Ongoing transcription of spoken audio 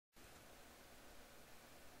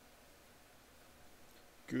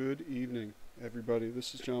Good evening, everybody.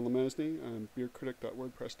 This is John Lemesney. I'm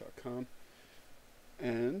beercritic.wordpress.com,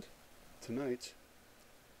 and tonight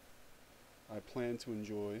I plan to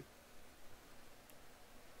enjoy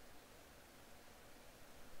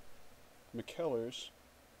Mikkeller's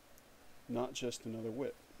Not Just Another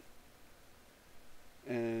Wit.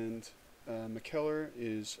 And Mikkeller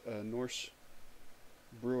is a Norse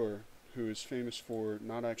brewer who is famous for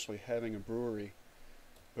not actually having a brewery,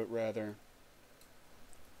 but rather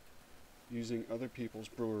using other people's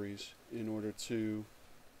breweries in order to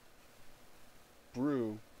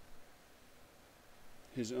brew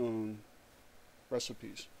his own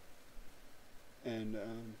recipes. And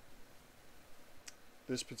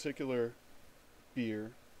this particular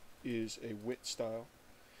beer is a wit style,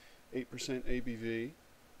 8% ABV,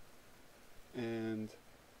 and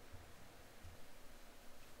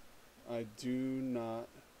I do not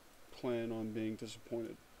plan on being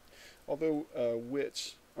disappointed. Although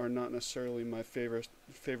wits are not necessarily my favorite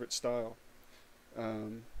style,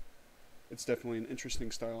 it's definitely an interesting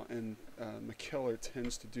style, and Mikkeller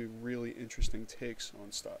tends to do really interesting takes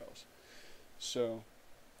on styles. So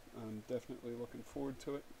I'm definitely looking forward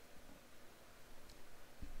to it.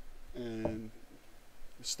 And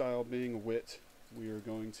the style being a wit, we are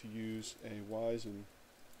going to use a Weizen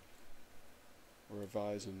or a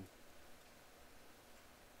Weizen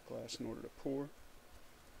glass in order to pour.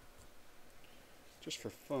 Just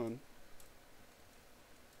for fun.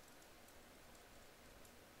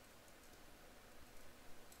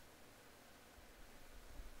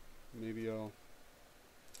 Maybe I'll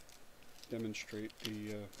demonstrate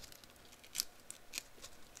the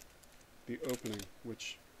opening,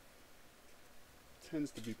 which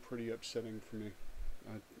tends to be pretty upsetting for me.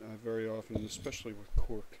 I very often, especially with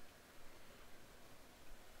cork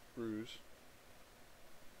brews,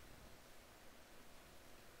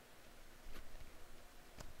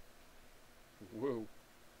 whoa.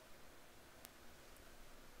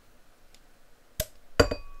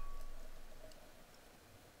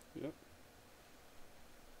 Yep.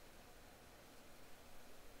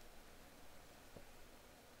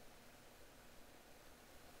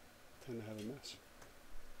 Tend to have a mess.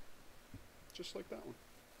 Just like that one.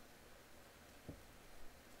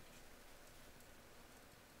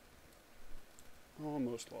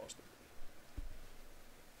 Almost lost it.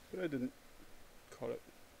 But I didn't. Caught it.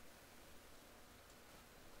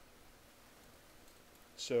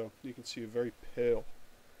 So you can see a very pale,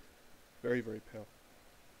 very pale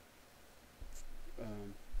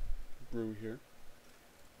brew here.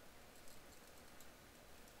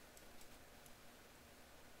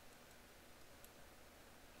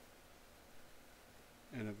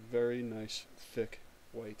 And a very nice thick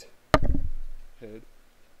white head.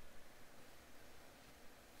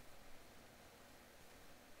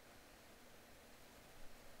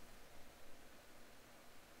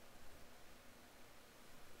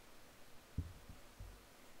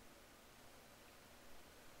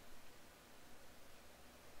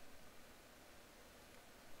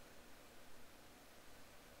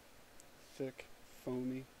 Thick,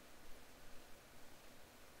 foamy.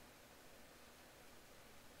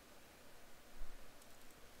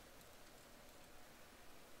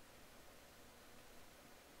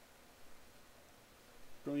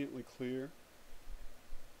 Brilliantly clear.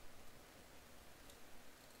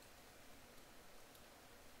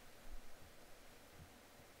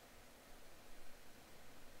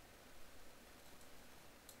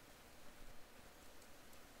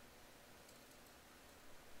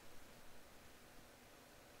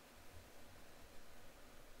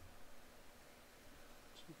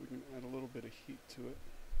 See if we can add a little bit of heat to it.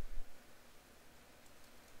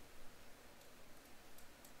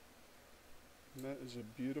 And that is a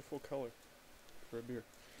beautiful color for a beer.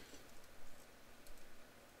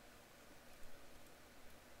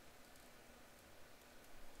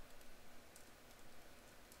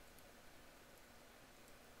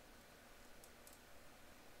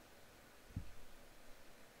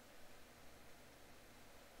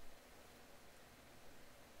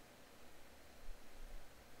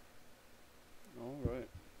 All right.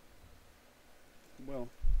 Well,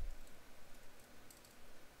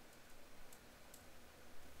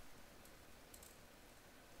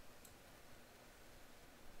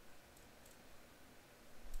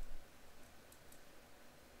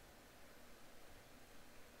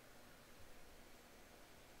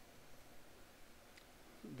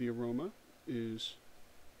 the aroma is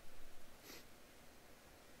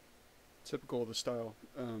typical of the style.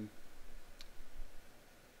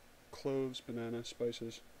 Cloves, banana,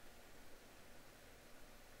 spices.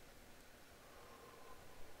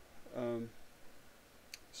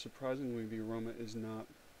 Surprisingly, the aroma is not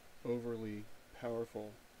overly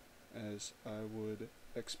powerful as I would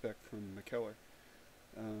expect from Mikkeller,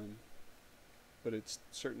 but it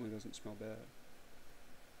certainly doesn't smell bad.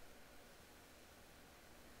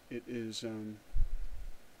 It is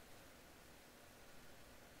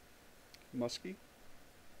musky.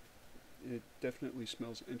 It definitely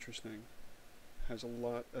smells interesting. Has a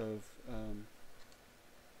lot of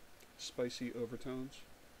spicy overtones.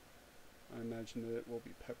 I imagine that it will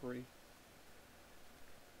be peppery.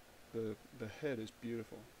 The head is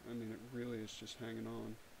beautiful. I mean, it really is just hanging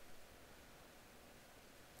on.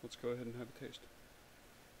 Let's go ahead and have a taste.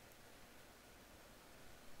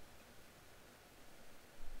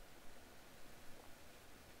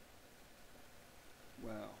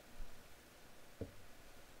 Wow.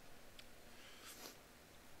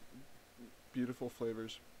 Beautiful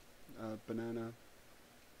flavors. Banana,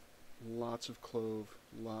 lots of clove,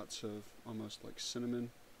 lots of almost like cinnamon.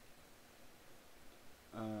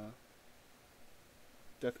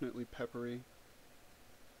 Definitely peppery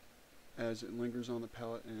as it lingers on the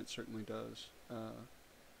palate, and it certainly does.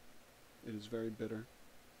 It is very bitter.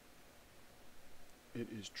 It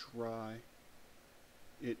is dry.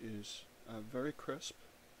 It is very crisp,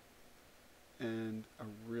 and a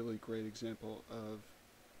really great example of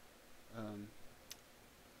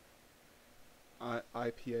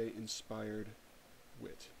IPA inspired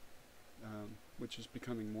wit, which is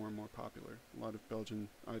becoming more and more popular. A lot of Belgian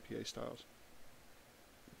IPA styles.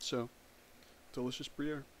 So, delicious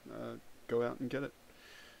beer. Go out and get it.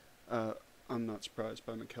 I'm not surprised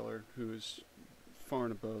by Mikkeller, who is far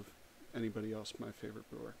and above anybody else my favorite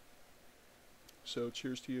brewer. So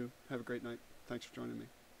cheers to you. Have a great night. Thanks for joining me.